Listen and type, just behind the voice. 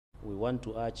we want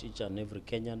to urge each and every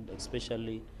Kenyan,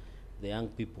 especially the young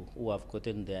people who have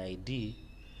gotten their ID,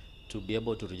 to be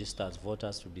able to register as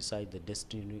voters to decide the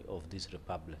destiny of this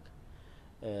republic.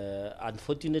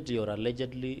 Unfortunately or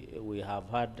allegedly, we have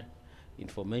had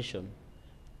information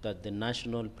that the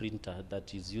national printer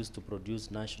that is used to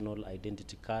produce national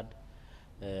identity card,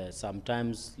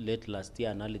 sometimes late last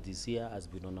year and early this year, has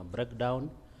been on a breakdown,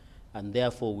 and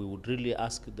therefore we would really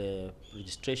ask the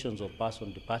registrations of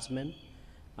person department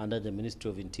under the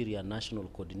Ministry of Interior and National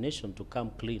Coordination to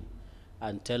come clean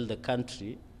and tell the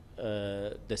country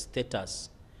the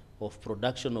status of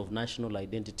production of national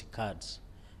identity cards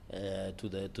to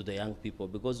the young people,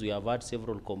 because we have had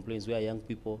several complaints where young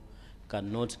people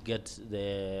cannot get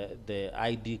the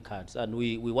ID cards, and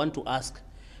we want to ask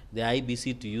the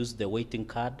Iebc to use the waiting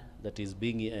card that is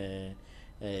being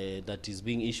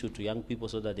issued to young people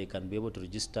so that they can be able to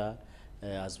register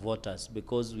as voters,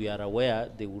 because we are aware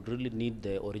they would really need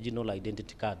the original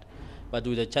identity card. But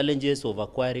with the challenges of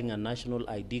acquiring a national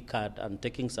ID card and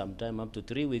taking some time, up to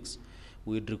 3 weeks,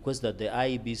 we would request that the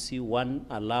Iebc, one,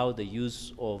 allow the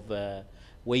use of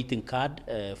waiting card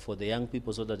for the young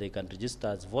people so that they can register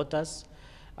as voters.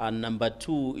 And number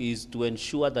two is to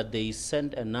ensure that they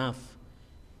send enough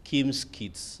KIMS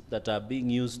kits that are being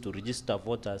used to register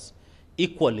voters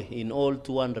equally in all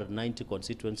 290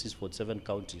 constituencies for 7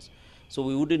 counties. So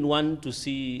we wouldn't want to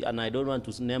see, and I don't want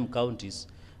to name counties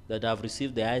that have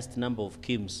received the highest number of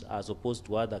KIMS as opposed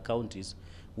to other counties.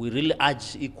 We really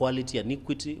urge equality and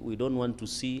equity. We don't want to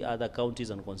see other counties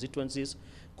and constituencies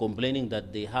complaining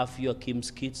that they have fewer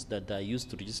KIMS kits that are used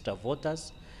to register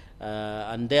voters.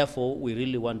 And therefore, we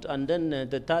really want. And then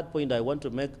the third point I want to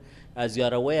make, as you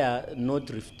are aware, North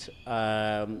Rift,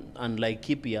 unlike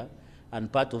Laikipia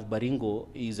and part of Baringo,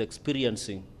 is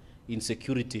experiencing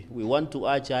insecurity. We want to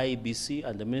urge Iebc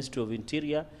and the Ministry of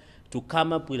Interior to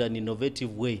come up with an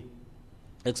innovative way,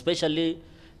 especially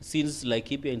since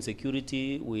Laikipia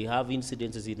insecurity, we have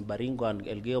incidences in Baringo and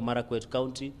Elgeyo Marakwet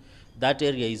County. That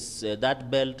area is,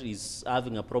 that belt is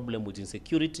having a problem with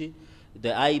insecurity. The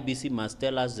Iebc must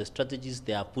tell us the strategies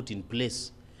they have put in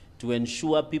place to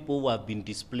ensure people who have been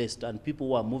displaced and people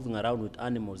who are moving around with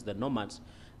animals, the nomads,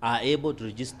 are able to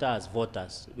register as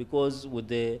voters. Because with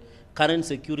the current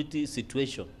security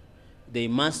situation, they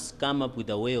must come up with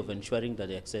a way of ensuring that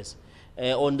they access.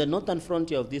 On the northern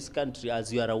frontier of this country,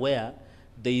 as you are aware,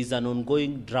 there is an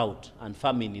ongoing drought and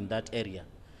famine in that area.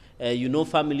 You know,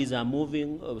 families are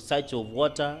moving in search of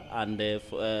water and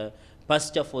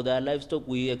pasture for their livestock.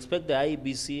 We expect the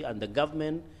Iebc and the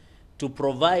government to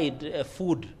provide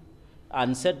food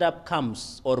and set up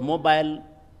camps or mobile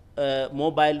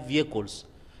vehicles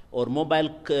or mobile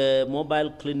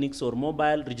clinics or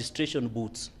mobile registration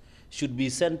booths should be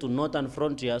sent to northern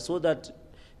frontier so that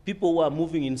people who are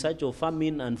moving in search of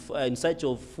famine and in search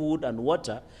of food and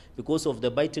water because of the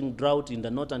biting drought in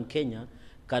the northern Kenya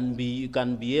can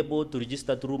be able to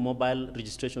register through mobile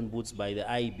registration booths by the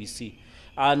Iebc.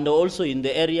 And also in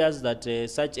the areas that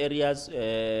such areas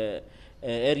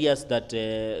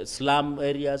slum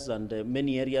areas and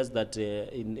many areas that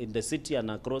in the city and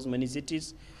across many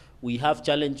cities, we have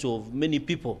challenge of many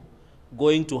people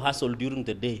going to hustle during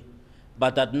the day,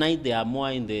 but at night they are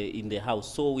more in the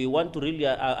house. So we want to really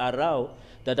allow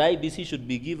that Iebc should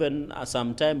be given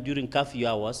some time during curfew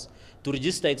hours to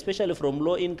register, especially from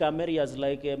low-income areas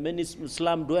like many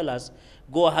slum dwellers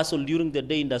go hustle during the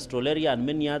day, industrial area and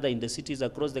many other in the cities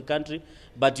across the country,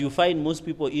 but you find most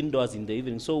people indoors in the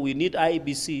evening. So we need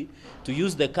Iebc to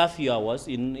use the curfew hours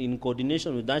in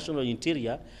coordination with National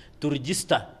Interior to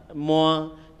register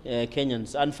more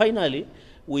Kenyans. And finally,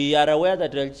 we are aware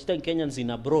that registering Kenyans in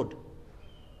abroad,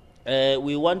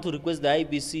 we want to request the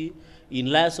Iebc in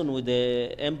liaison with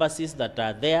the embassies that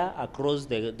are there across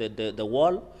the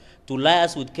world to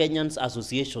liaise with Kenyans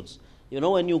associations. You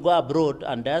know, when you go abroad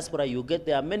and diaspora, you get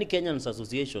there are many Kenyans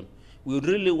associations. We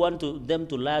really want them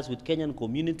to liaise with Kenyan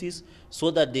communities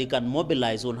so that they can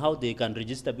mobilize on how they can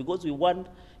register, because we want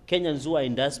Kenyans who are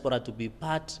in diaspora to be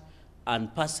part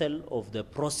and parcel of the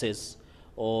process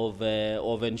of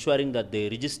ensuring that they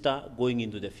register going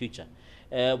into the future.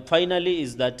 Finally,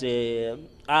 is that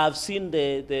I have seen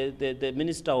the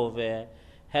Minister of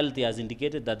Health has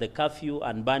indicated that the curfew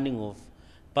and banning of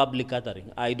public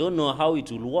gathering, I don't know how it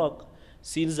will work,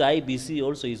 since the Iebc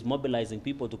also is mobilizing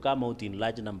people to come out in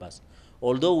large numbers.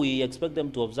 Although we expect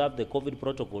them to observe the COVID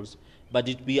protocols, but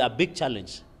it will be a big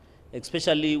challenge,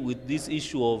 especially with this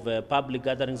issue of public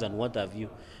gatherings and what have you.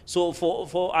 So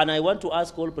and I want to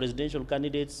ask all presidential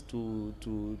candidates to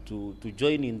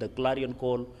join in the clarion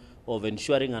call of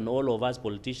ensuring, and all of us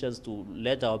politicians, to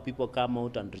let our people come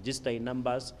out and register in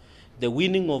numbers. The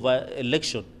winning of an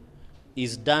election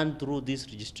is done through this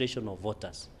registration of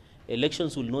voters.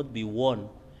 Elections will not be won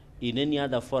in any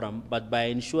other forum, but by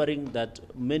ensuring that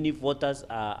many voters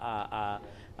are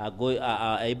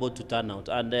able to turn out.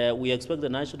 And we expect the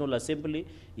National Assembly,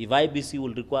 if IBC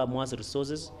will require more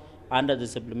resources under the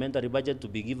supplementary budget, to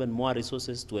be given more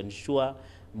resources to ensure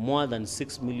more than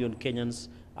 6 million Kenyans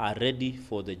are ready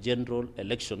for the general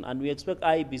election. And we expect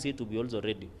IEBC to be also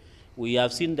ready. We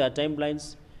have seen their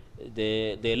timelines.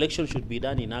 The election should be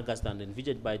done in August and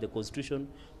envisaged by the Constitution.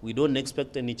 We don't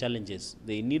expect any challenges.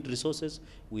 They need resources.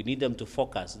 We need them to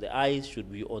focus. The eyes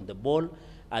should be on the ball,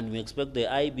 and we expect the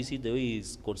IEBC, the way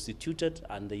it's constituted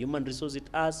and the human resource it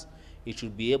has, it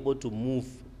should be able to move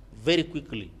very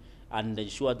quickly and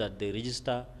ensure that they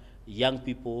register young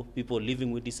people, people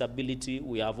living with disability.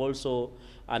 We have also,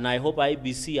 and I hope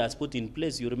IBC has put in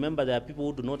place, you remember there are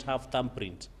people who do not have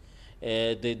thumbprint.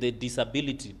 The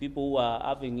disability, people who are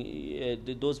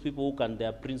having, those people who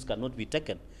their prints cannot be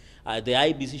taken. The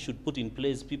IBC should put in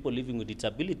place people living with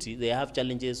disability. They have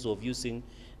challenges of using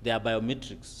their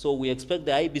biometrics. So we expect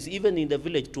the IBC, even in the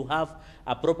village, to have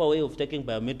a proper way of taking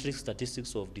biometric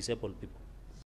statistics of disabled people.